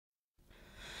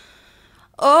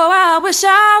Oh, I wish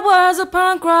I was a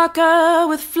punk rocker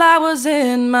with flowers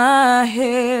in my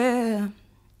hair.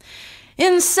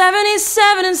 In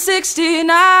 77 and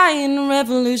 69,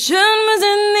 revolution was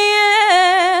in the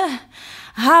air.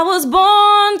 I was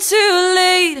born too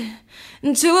late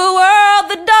into a world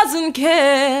that doesn't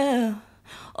care.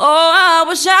 Oh, I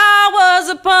wish I was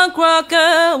a punk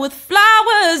rocker with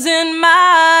flowers in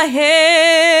my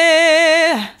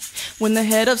hair. When the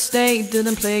head of state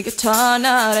didn't play guitar,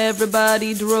 not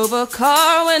everybody drove a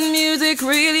car. When music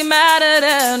really mattered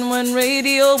and when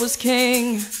radio was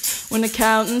king. When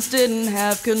accountants didn't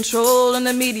have control and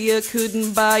the media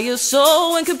couldn't buy your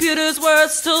soul. When computers were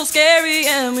still scary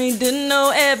and we didn't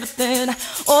know everything.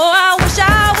 Oh, I wish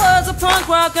I was a punk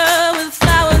rocker with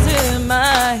flowers in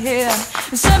my hair.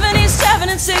 In 77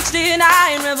 and 69,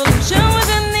 revolution was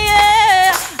in the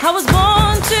air. I was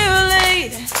born too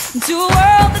late into a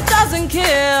world that doesn't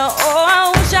care. Oh,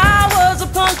 I wish I was a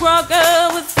punk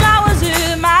rocker with flowers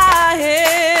in my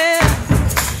hair.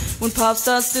 When pop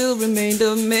stars still remained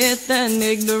a myth and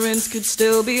ignorance could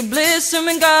still be bliss. And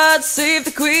when God saved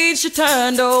the queen, she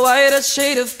turned a whiter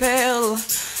shade of pale.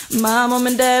 My mom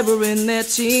and dad were in their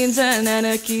teens and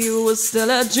anarchy was still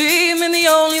a dream. And the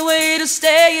only way to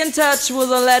stay in touch was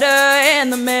a letter in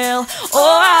the mail.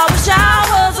 Oh, I wish I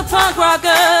was a punk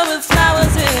rocker with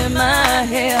flowers in my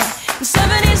hair. In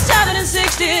 77 and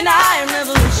 69,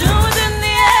 revolution was in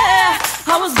the air.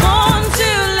 I was born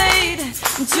too late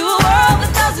into a world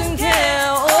that doesn't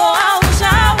care. Oh, I wish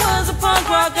I was a punk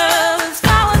rocker with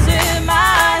flowers in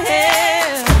my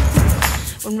hair.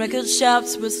 When record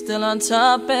shops were still on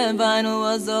top and vinyl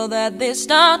was all that they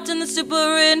stopped, and the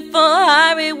super info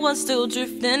highway was still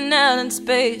drifting out in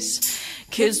space.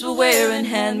 Kids were wearing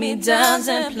hand-me-downs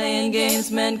and playing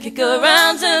games, men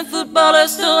kick-arounds, and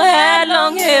footballers still had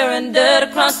long hair and dirt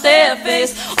across their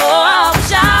face. Oh, I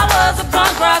wish I was a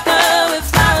punk rocker with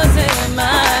flowers in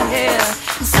my hair.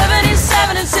 In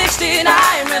 77 and 69,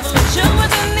 revolution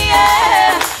was in the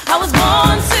air. I was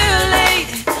born too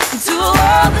late into a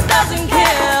world that doesn't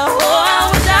care. Oh,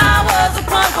 I wish I was a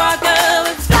punk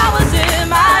rocker with flowers in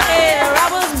my hair. I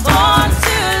was born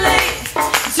too late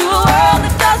into a world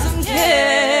that doesn't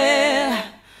care.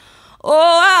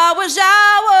 Oh, I wish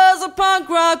I was a punk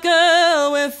rocker